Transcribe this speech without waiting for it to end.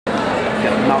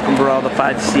Got Malcolm Burrell, the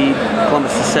 5 seed.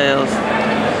 Columbus to Sales.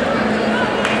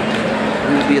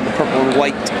 He would be in the purple and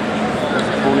white. His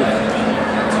opponent,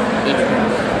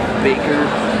 Baker.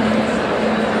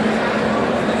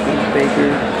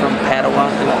 Baker from Padua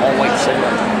in an all-white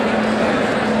singlet.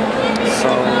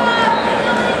 So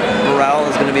Burrell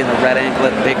is going to be in the red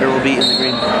anklet. Baker will be in the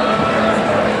green.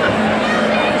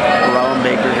 Burrell and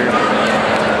Baker here.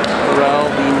 Burrell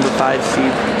being the 5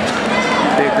 seed.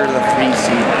 Baker the 3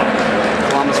 seed.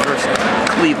 Columbus versus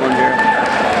Cleveland here.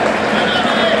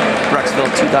 Brecksville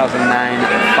 2009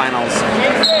 finals.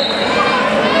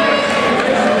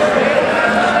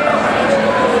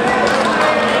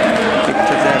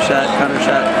 Shot, counter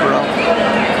shot, Burrell.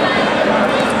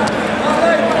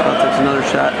 Takes another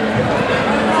shot.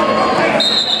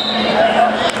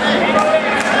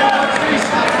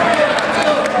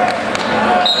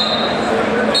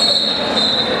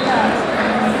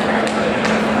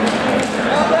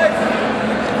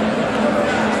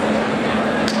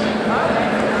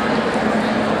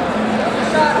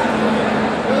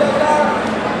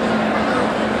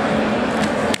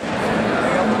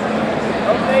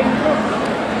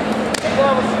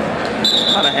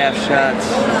 A lot of half shots.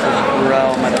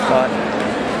 Burrell might have caught.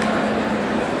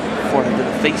 Forehead to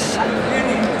the face.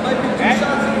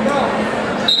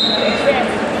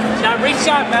 Now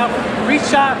reshot, Mel.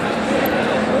 Reshot.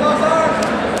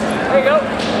 There you go.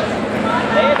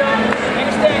 There you go. Stay in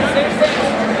stand. Stay in stand.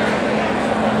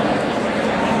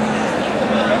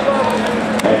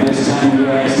 At this time, we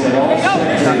ask that all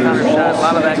Counter shot. A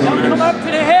lot of that Don't come up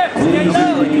to the hips. Get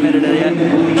low. Committed it yet.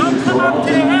 Don't come up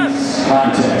to the hips.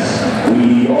 contest.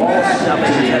 We all Now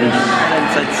Baker's headed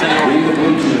inside single.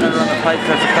 Another on the pipe,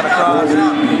 tries to cut across.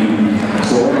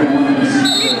 so everyone is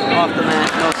Off the mat,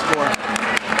 no score.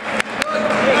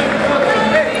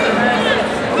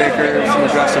 Baker is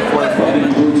aggressive for the that movement.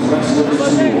 includes wrestlers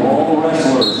too. All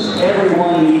wrestlers.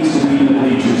 Everyone needs to be in the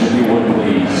bleachers if you would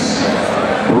please.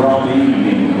 Throughout the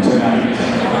evening tonight.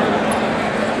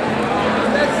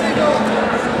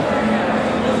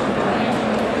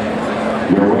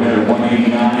 Your winner,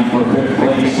 189 for 5th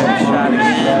place. Shot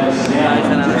again.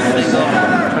 Nice and on a single.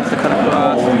 Tries to cut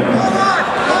across. Stand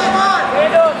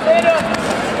up. Stand up.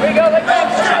 Here we go. Let go.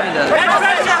 Trying to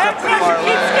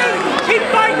Keep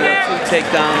fighting there. take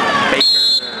down Baker.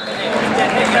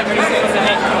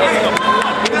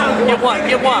 Get one.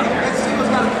 Get one.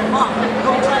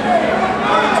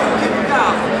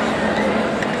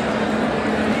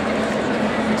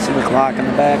 See the clock in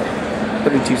the back.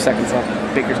 32 seconds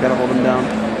left. Baker's got to hold him down.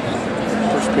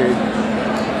 First period.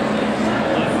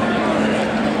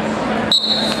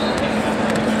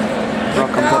 Burrell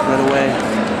comes up right away.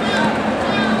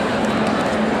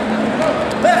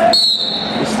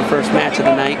 This is the first match of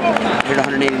the night. Here at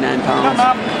 189 pounds.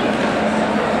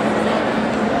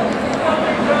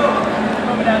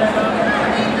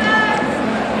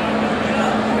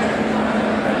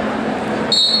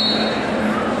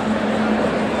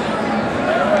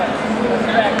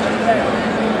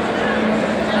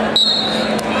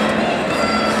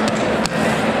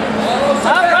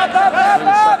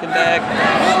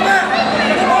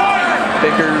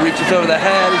 Baker reaches over the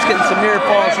head. He's getting some near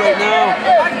falls right now.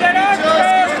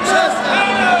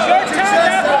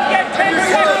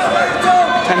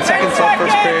 10 seconds left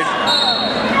first period.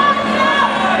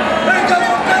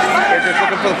 Baker's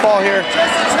looking for the fall here.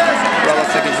 Burrell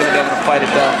looks like he's going to be able to fight it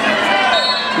though.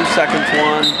 2 seconds,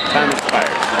 1. Time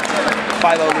expires.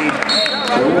 5-0 lead.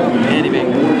 Andy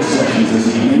Baker.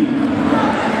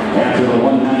 After the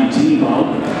 119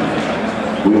 bout,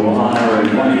 we will honor at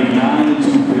 189,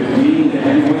 215, the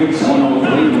heavyweights,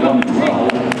 103,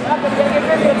 112.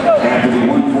 After the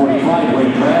 145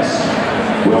 weight class,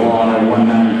 we'll honor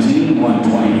 119,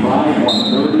 125,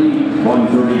 130,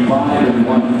 135, and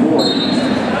 140.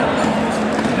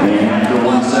 And after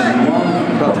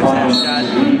 171, the final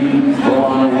we'll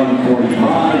honor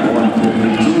 145,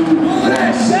 152,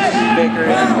 160, Baker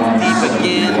in deep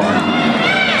again.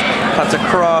 Cuts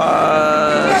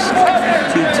across.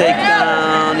 2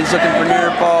 takedown. He's looking for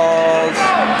near falls.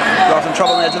 Burrell's in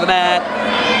trouble on the edge of the mat.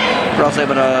 Burrell's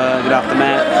able to get off the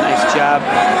mat. Nice job.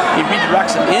 He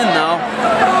redirects him in though.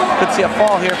 Could see a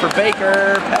fall here for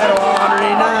Baker. Padua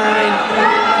 189.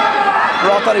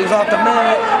 Burrell thought he was off the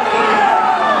mat.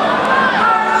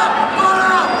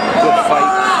 Good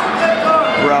fight.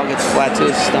 Burrell gets flat to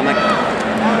his stomach.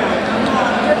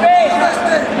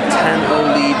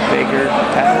 10-0 lead Baker.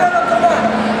 Padua.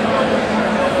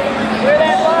 Clear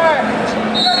that bar.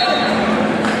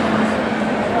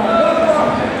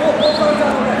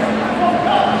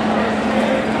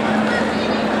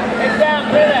 Head down,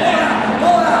 clear that.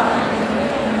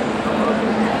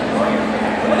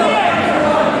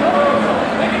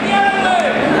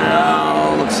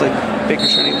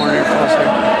 Baker's trying to get more near falls here.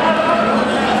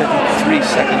 53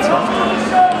 seconds left.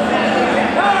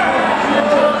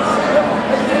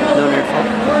 No near fall.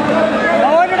 Go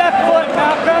under that foot,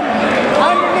 Malcolm.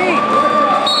 Underneath.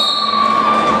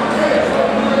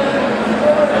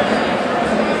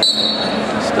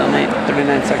 Still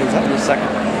 39 seconds left in the second.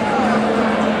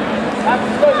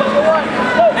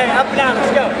 Hey, up and down,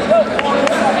 let's go.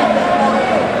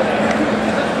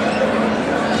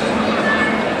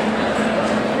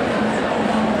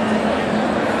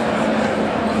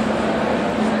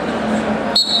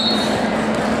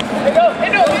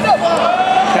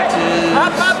 Catches.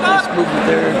 Nice movement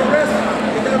there.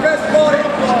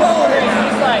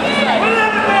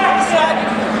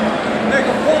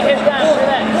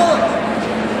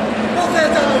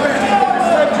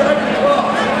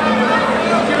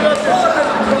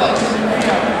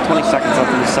 Seconds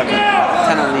left in the second.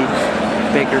 10 on lead.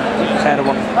 Baker,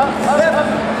 Padua.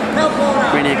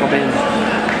 Green ankle band.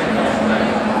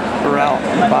 Burrell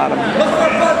on the bottom.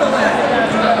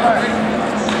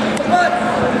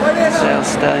 Sales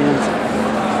Stallions.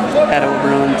 Padua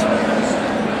Bruins.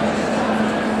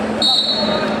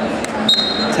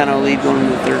 10-0 lead going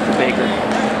into the third for Baker.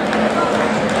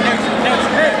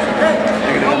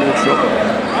 They're going to go neutral.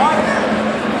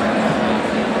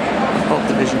 Both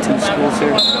Division II schools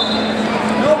here.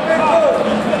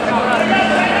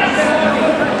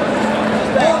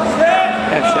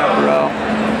 Half shot Burrell.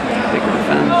 Baker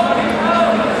defends.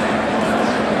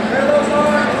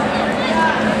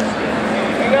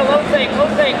 Here you go, low take, low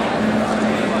take.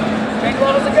 Take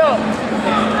levels to go.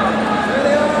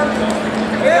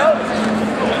 Here you go.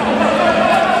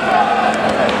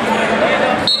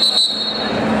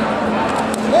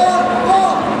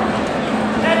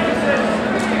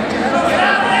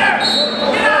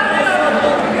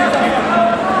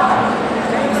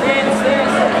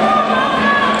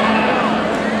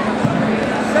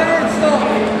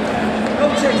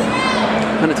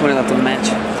 Minute 20 left in the match.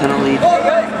 10-0 lead.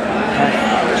 Half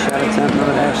shot attempt,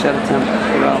 another half shot attempt.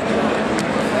 Burrell.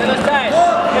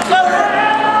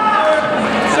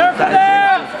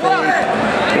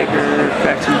 Baker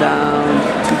backs him down.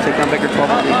 2 takedown. Baker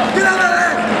 12 on lead. Get out of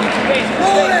there!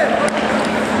 Hold it!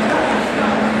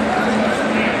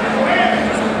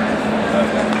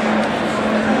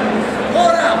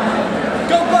 Hold out!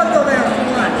 Go bundle there!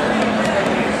 Come on!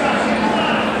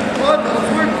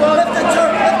 Lift the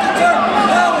turn! Lift the turn!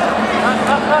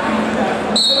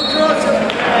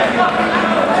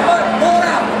 Hold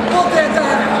out! Pull that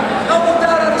down! Elbow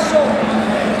down on the shoulder!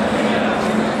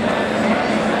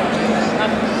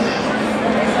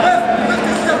 Lift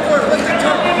the step forward! Lift the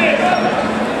turn!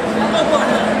 Go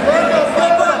bundle! Go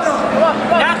bundle!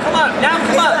 Now come up! Now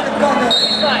come up!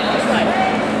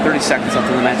 30 seconds left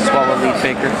in the match. 12-0 lead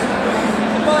Baker.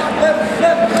 Come on! Lift!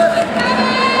 Lift! Lift!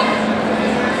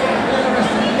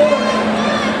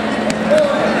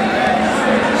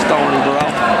 Stalling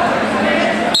Burrell.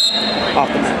 Off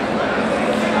the mat.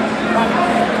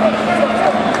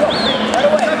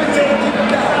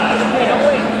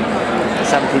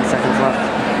 17 seconds left.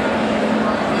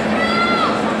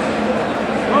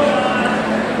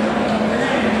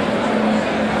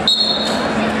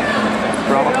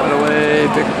 Burrell put away.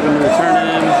 Baker going to return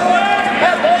him.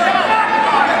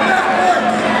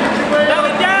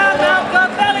 Belly down, Malcolm!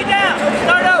 Belly down!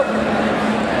 Start over!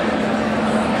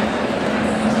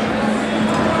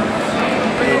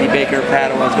 Baker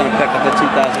Padua is going to pick up the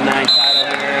 2009 title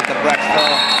here at the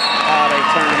Brecksville Holiday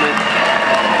Tournament.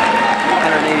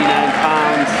 189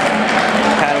 pounds.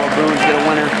 Padua Bruins get a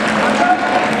winner.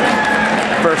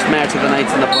 First match of the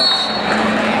night's in the